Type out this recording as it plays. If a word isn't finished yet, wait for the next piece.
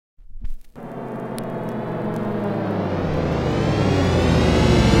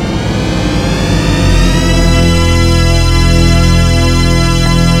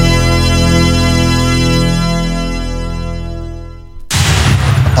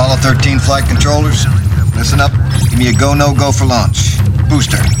Apollo 13 flight controllers, listen up. Give me a go, no go for launch.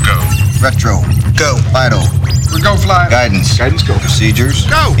 Booster. Go. Retro. Go. Vital. We go fly. Guidance. Guidance go. Procedures.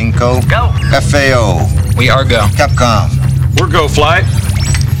 Go. Inco. Go. FAO. We are go. Capcom. We're go flight.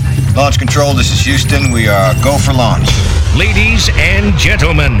 Launch control, this is Houston. We are go for launch. Ladies and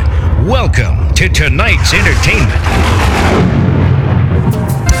gentlemen, welcome to tonight's entertainment.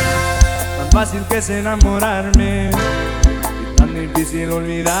 Tan fácil que es enamorarme y tan difícil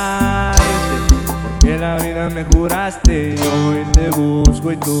olvidarte, porque la vida me juraste y hoy te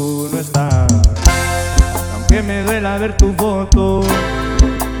busco y tú no estás. Aunque me duela ver tu foto,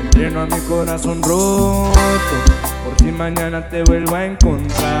 entreno a mi corazón roto, por si mañana te vuelvo a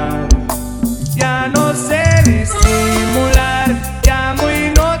encontrar. Ya no sé disimular, llamo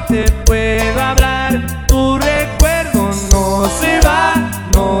y no te puedo hablar. Tu recuerdo no se va,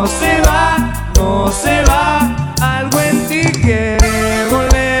 no se va, no se va. Algo en ti quiere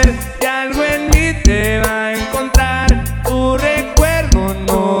volver y algo en mí te va a encontrar. Tu recuerdo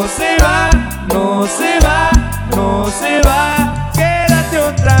no se va, no se va, no se va. Quédate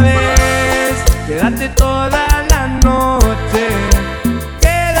otra vez, quédate toda la noche.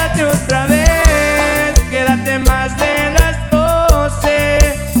 Quédate otra vez, quédate más de las 12.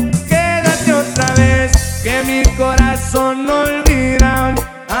 Quédate otra vez, que mi corazón no olvida.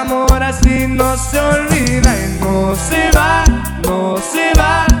 Amor así no se olvida y no se va, no se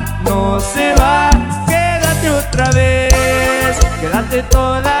va, no se va. Quédate otra vez, quédate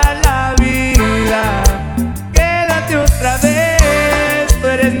toda la vida. Quédate otra vez, tú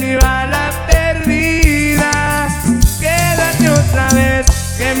eres mi bala perdida. Quédate otra vez,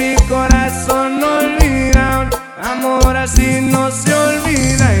 que mi corazón no olvida. Amor así no se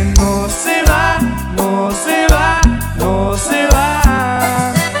olvida y no se va, no se va, no se va.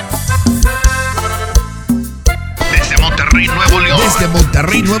 Desde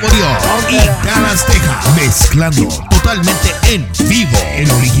Monterrey, Nuevo León y Dallas, Texas, mezclando totalmente en vivo,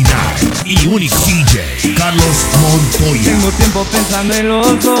 el original y único DJ Carlos Montoya. Tengo tiempo pensando en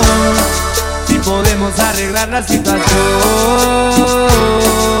los dos, si podemos arreglar la situación.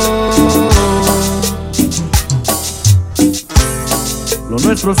 Lo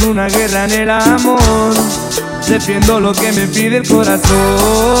nuestro es una guerra en el amor, defiendo lo que me pide el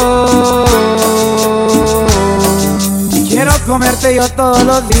corazón. Quiero comerte yo todos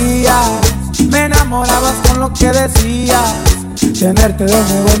los días, me enamorabas con lo que decías, tenerte de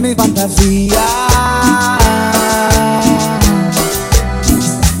nuevo en mi fantasía.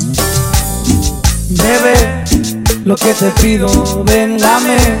 Bebé, lo que te pido, ven,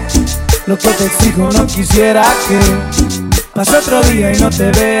 dame. Lo que te exijo, no quisiera que pase otro día y no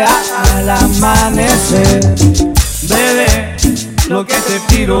te vea al amanecer. Bebé, lo que te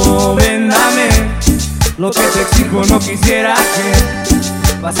pido, ven, dame. Lo que te exijo, no quisiera que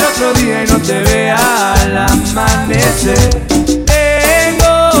pase otro día y no te vea al amanecer.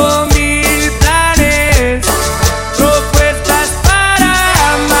 Tengo mil planes, propuestas para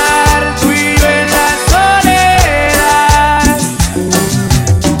amar, tú y yo en la soledad.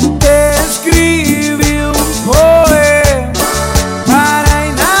 Te escribí un poema para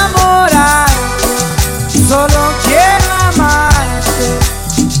enamorarte, solo quiero amarte.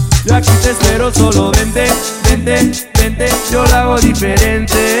 Yo aquí te espero, solo vente, vente, vente, yo lo hago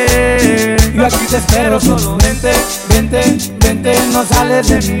diferente. Yo aquí te espero, solo vente, vente, vente, no sales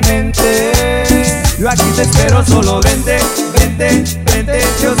de mi mente. Yo aquí te espero, solo vente, vente, vente,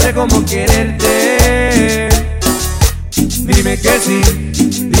 yo sé cómo quererte. Dime que sí,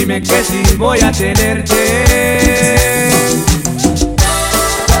 voy a tenerte.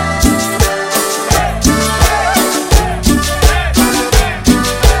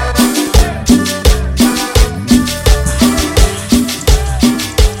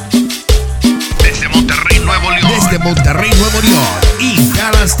 Monterrey, Nuevo León y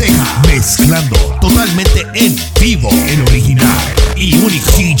Dallas, Texas, mezclando totalmente en vivo, el original y único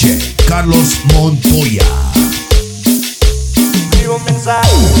DJ Carlos Montoya. Escribo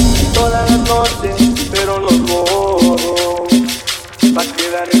mensajes todas las noches, pero los borro. Va a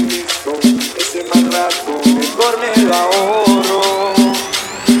quedar en visto ese mal rato, mejor me lo ahorro.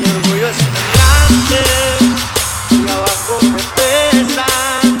 Mi orgullo es grande y abajo me pesa.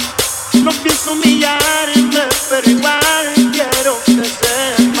 No pienso humillarme, pero igual quiero que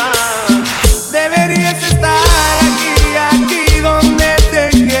sepas. Deberías estar aquí donde te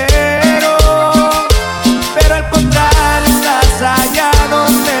quiero, pero al contrario estás allá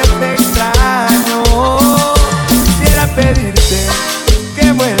donde te extraño.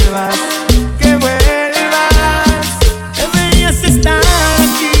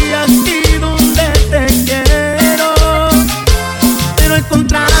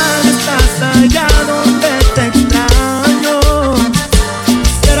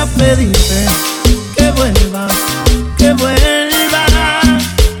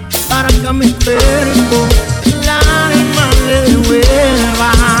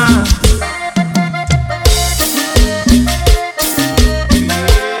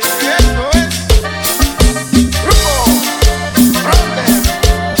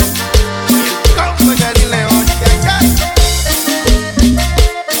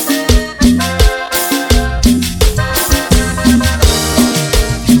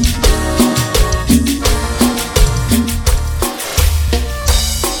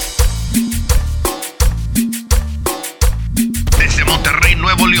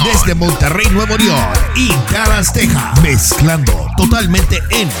 León. Desde Monterrey, Nuevo León y Dallas, Texas. Mezclando totalmente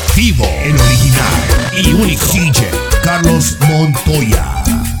en vivo. El original y único DJ Carlos Montoya.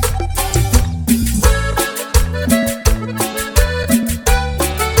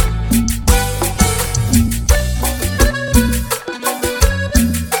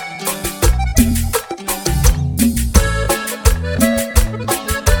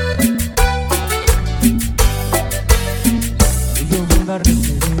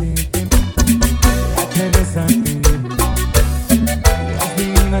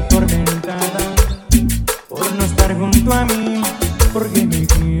 Por no estar junto a mí, porque me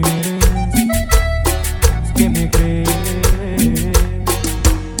quieres, es que me crees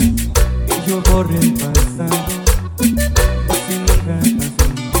que yo borré el pasado, si nunca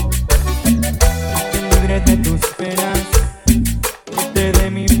pasó. Te libré de tus penas, te dé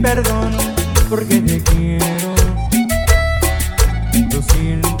mi perdón, porque te quiero. Lo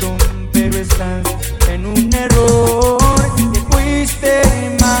siento, pero estás en un error. Te fuiste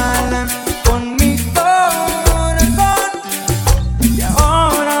mala con mi corazón y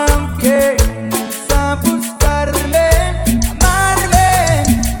ahora quieres a buscarme, amarme,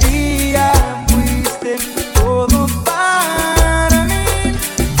 y ya fuiste todo para mí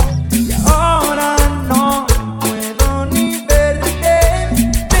y ahora no puedo ni verte,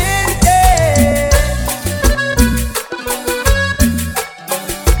 verte.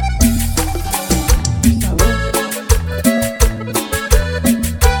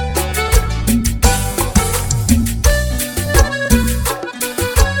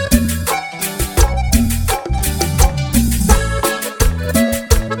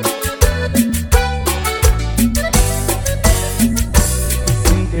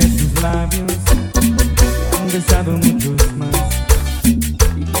 Han besado muchos más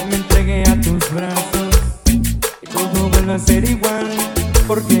y que me entregué a tus brazos y todo vuelve a ser igual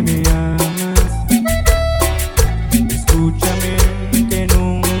porque me amas.